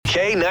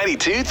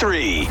K92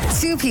 3.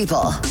 Two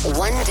people,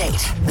 one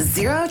date,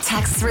 zero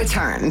texts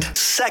returned.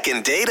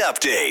 Second date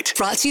update.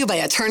 Brought to you by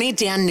attorney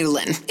Dan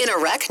Newlin. In a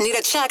wreck, need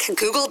a check,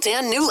 Google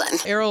Dan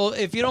Newlin. Errol,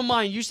 if you don't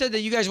mind, you said that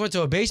you guys went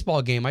to a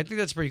baseball game. I think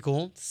that's pretty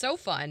cool. So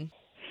fun.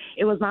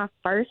 It was my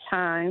first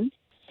time.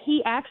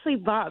 He actually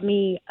bought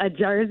me a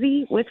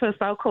jersey, which was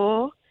so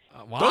cool.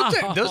 Wow.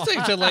 Those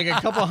things are like a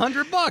couple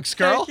 $100,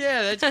 girl. Heck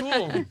yeah, that's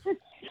cool.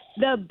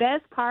 The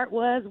best part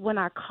was when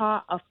I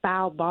caught a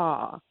foul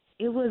ball.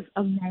 It was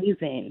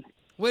amazing.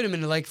 Wait a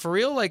minute, like for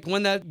real? Like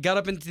when that got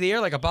up into the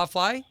air like a pop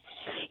fly?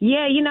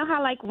 Yeah, you know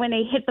how like when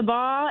they hit the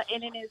ball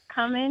and then it's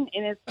coming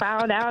and it's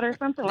fouled out or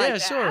something like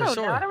that? sure, I don't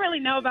sure. know. I don't really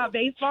know about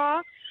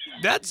baseball.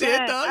 That's it,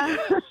 though.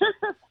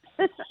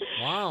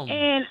 Wow.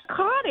 And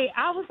caught it.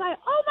 I was like,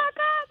 oh my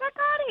gosh, I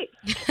caught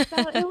it.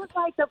 So it was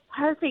like the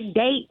perfect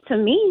date to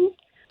me.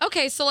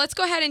 Okay, so let's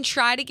go ahead and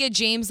try to get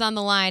James on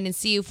the line and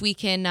see if we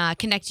can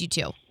connect you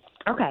two.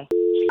 Okay.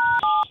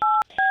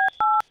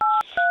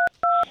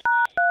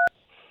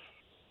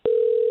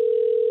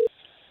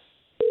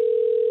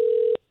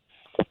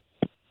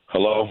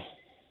 Hello?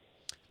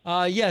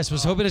 Yes,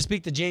 was hoping to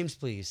speak to James,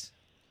 please.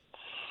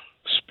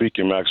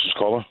 Speaking, Max was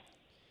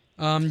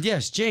calling.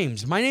 Yes,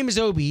 James. My name is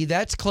Obi.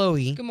 That's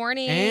Chloe. Good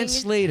morning. And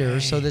Slater.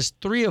 So there's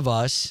three of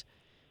us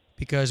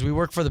because we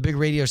work for the big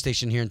radio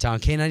station here in town,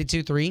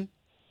 K92.3.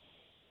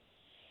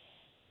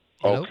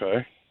 Hello?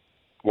 Okay.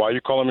 Why are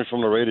you calling me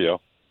from the radio?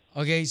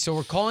 Okay, so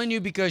we're calling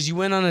you because you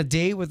went on a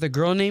date with a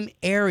girl named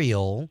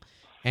Ariel,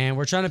 and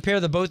we're trying to pair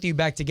the both of you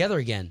back together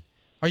again.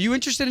 Are you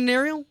interested in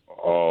Ariel?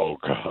 Oh,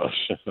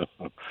 gosh.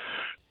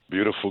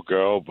 Beautiful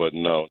girl, but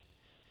no.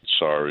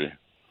 Sorry.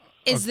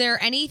 Is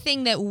there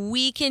anything that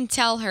we can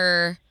tell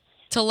her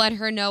to let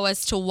her know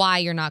as to why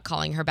you're not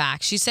calling her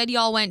back? She said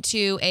y'all went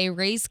to a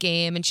Rays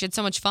game and she had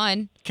so much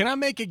fun. Can I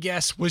make a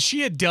guess? Was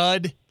she a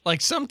dud? Like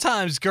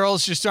sometimes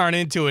girls just aren't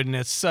into it and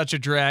it's such a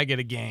drag at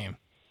a game.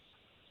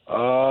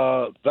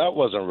 That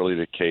wasn't really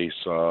the case.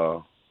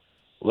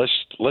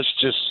 Let's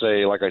just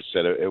say, like I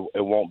said, it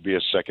won't be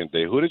a second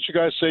date. Who did you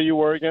guys say you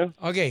were again?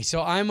 Okay,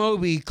 so I'm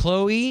Obi,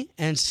 Chloe,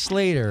 and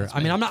Slater.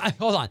 I mean, I'm not.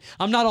 Hold on,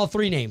 I'm not all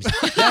three names.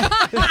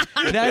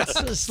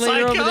 That's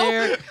Slater over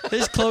there.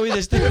 There's Chloe.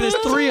 There's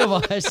three of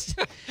us,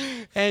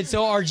 and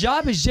so our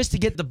job is just to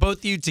get the both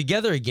of you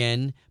together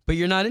again. But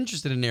you're not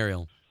interested in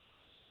Ariel.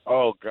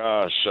 Oh,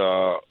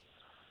 gosh.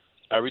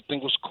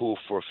 Everything was cool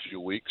for a few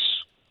weeks.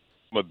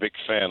 I'm a big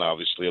fan,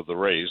 obviously, of the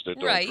Rays. They're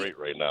doing great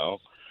right now.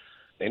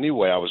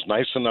 Anyway, I was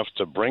nice enough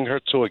to bring her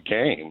to a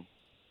game.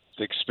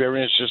 The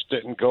experience just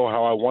didn't go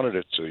how I wanted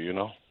it to, you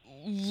know?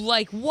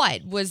 Like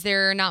what? Was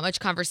there not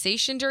much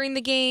conversation during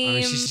the game? I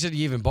mean, she said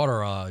you even bought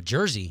her a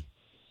jersey.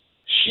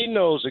 She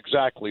knows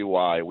exactly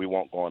why we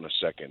won't go on a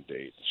second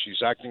date.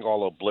 She's acting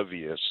all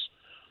oblivious,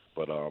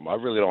 but I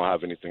really don't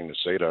have anything to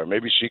say to her.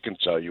 Maybe she can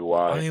tell you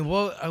why. I mean,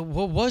 what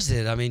was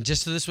it? I mean,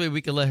 just so this way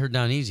we could let her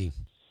down easy.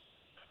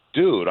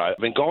 Dude, I've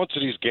been going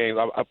to these games.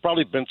 I've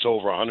probably been to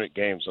over 100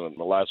 games in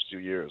the last few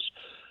years.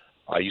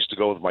 I used to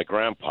go with my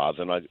grandpa,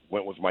 then I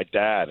went with my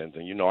dad, and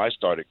then, I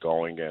started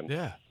going and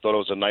thought it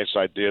was a nice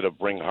idea to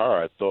bring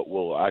her. I thought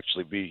we'll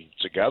actually be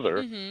together.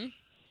 Mm-hmm.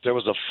 There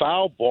was a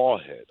foul ball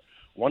hit.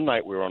 One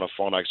night we were on the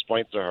phone. I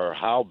explained to her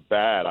how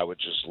bad I would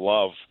just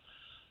love,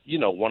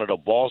 one of the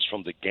balls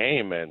from the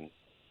game. And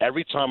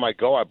every time I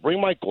go, I bring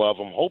my glove.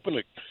 I'm hoping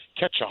to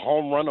catch a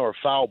home run or a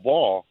foul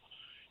ball.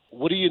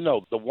 What do you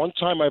know? The one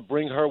time I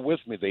bring her with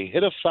me, they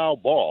hit a foul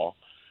ball.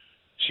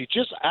 She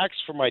just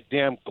asked for my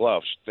damn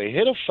gloves. They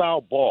hit a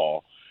foul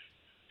ball.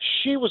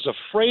 She was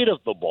afraid of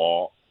the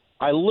ball.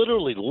 I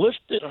literally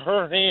lifted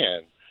her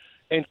hand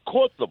and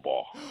caught the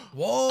ball.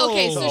 Whoa.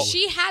 Okay, so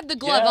she had the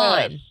glove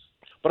on.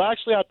 But I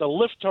actually had to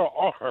lift her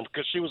arm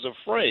because she was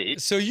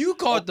afraid. So you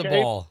caught the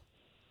ball.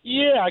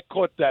 Yeah, I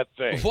caught that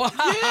thing.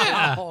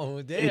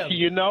 Wow. Yeah. Damn.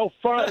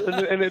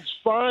 And it's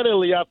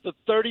finally, after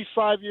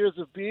 35 years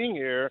of being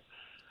here,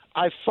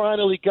 I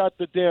finally got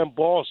the damn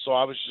ball, so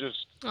I was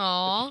just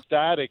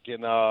ecstatic,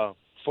 and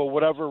for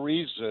whatever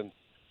reason,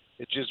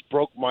 it just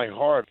broke my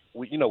heart.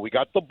 We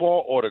got the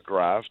ball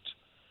autographed.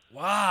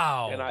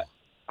 Wow. And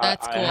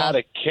That's cool.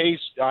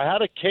 I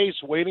had a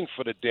case waiting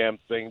for the damn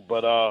thing,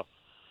 but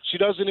she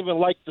doesn't even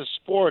like the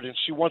sport, and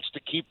she wants to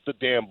keep the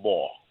damn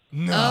ball.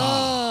 No.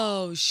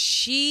 Oh,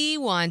 she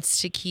wants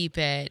to keep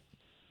it.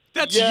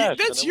 That's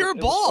Yes, your it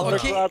was ball.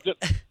 autographed.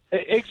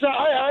 Exactly.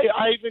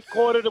 I even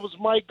caught it. It was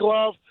my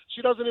glove.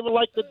 She doesn't even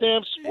like the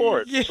damn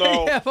sport.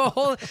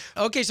 So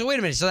Okay, so wait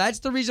a minute. So that's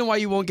the reason why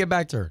you won't get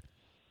back to her.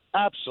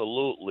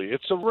 absolutely,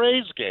 it's a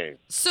Rays game.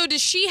 So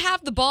does she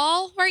have the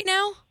ball right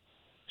now?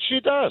 She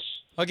does.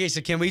 Okay,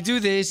 so can we do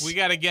this? We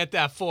got to get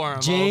that for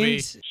him,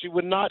 James, She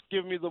would not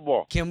give me the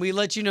ball. can we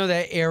let you know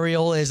that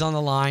Ariel is on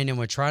the line and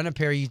we're trying to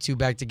pair you two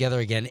back together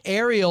again?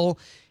 Ariel,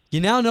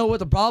 you now know what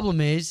the problem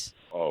is.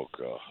 Oh,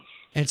 God.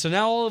 And so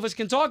now all of us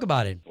can talk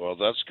about it. Well,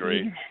 that's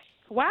great.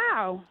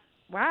 Wow.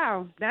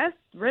 That's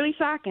really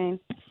shocking.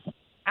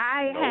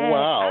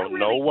 Wow.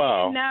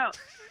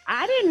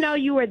 I didn't know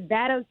you were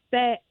that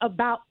upset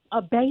about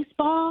a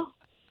baseball.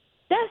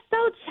 That's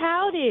so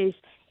childish.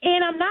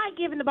 And I'm not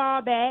giving the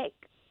ball back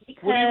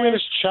because What do you mean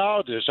it's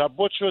childish? I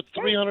bought you a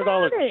 $300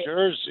 childish.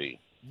 jersey.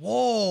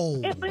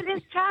 Whoa. But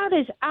it's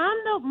childish.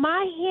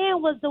 My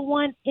hand was the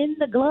one in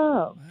the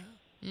glove.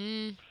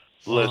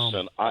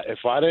 Listen,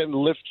 if I didn't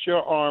lift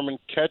your arm and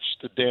catch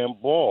the damn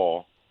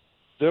ball,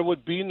 there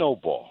would be no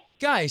ball.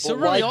 Guys, so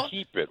Well, really, why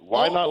keep it?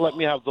 Why not let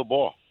me have the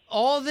ball?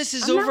 all this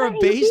is I'm over a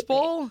not letting you keep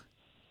baseball?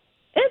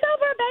 It's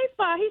over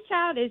baseball. He's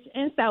childish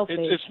and selfish.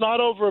 It's not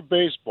over a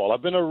baseball.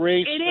 I've been a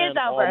Rays It fan is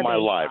over all a my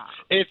baseball. life.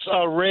 It's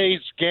a Rays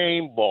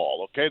game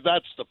ball, okay?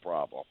 That's the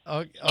problem.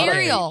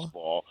 Ariel.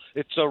 Baseball.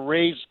 It's a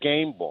Rays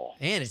game ball.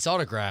 And it's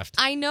autographed.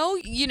 I know,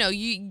 you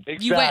went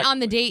Exactly. on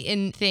the date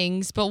and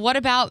things, but what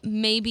about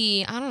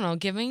maybe, I don't know,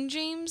 giving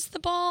James the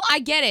ball? I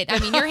get it. I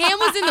mean, your hand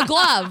was in the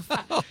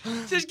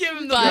glove. Just give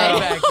him the But- ball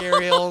back,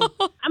 Ariel.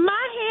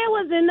 My hand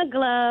was in the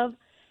glove.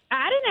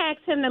 I didn't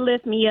ask him to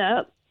lift me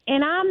up,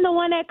 and I'm the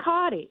one that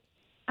caught it.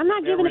 I'm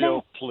not giving it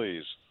Ariel, back.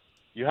 please.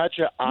 You had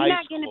your You're eyes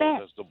not getting it closed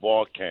back. as the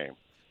ball came.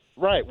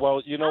 Right.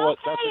 Well, you know what?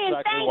 That's Okay, and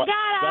exactly thank why. God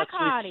I that's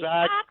caught it.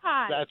 I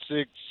caught it.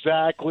 That's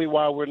exactly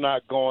why we're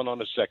not going on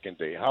a second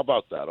date. How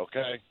about that?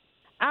 Okay.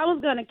 I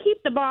was going to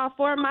keep the ball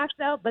for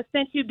myself, but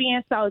since you're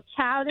being so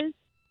childish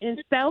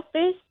and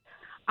selfish,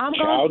 I'm going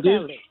to sell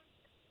Childish? it.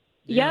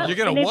 Yep. You're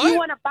gonna and if what? you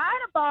want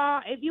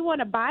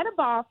to buy the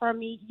ball from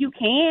me, you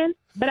can,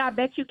 but I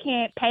bet you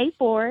can't pay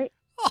for it.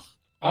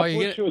 Oh, I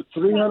you bought you a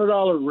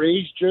 $300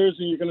 Rays jersey,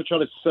 and you're going to try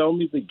to sell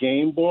me the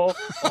game ball?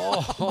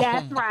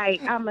 That's right.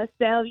 I'm going to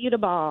sell you the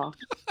ball.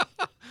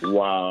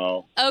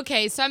 Wow.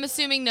 Okay, so I'm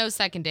assuming no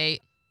second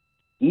date.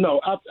 No,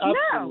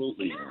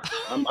 absolutely.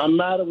 I'm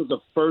mad it was a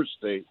first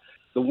date.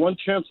 The one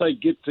chance I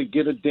get to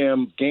get a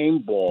damn game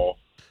ball,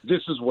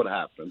 this is what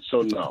happened.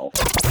 So no.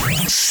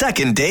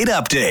 Second date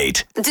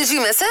update. Did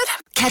you miss it?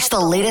 Catch the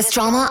latest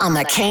drama on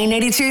the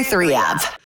K82 3 app.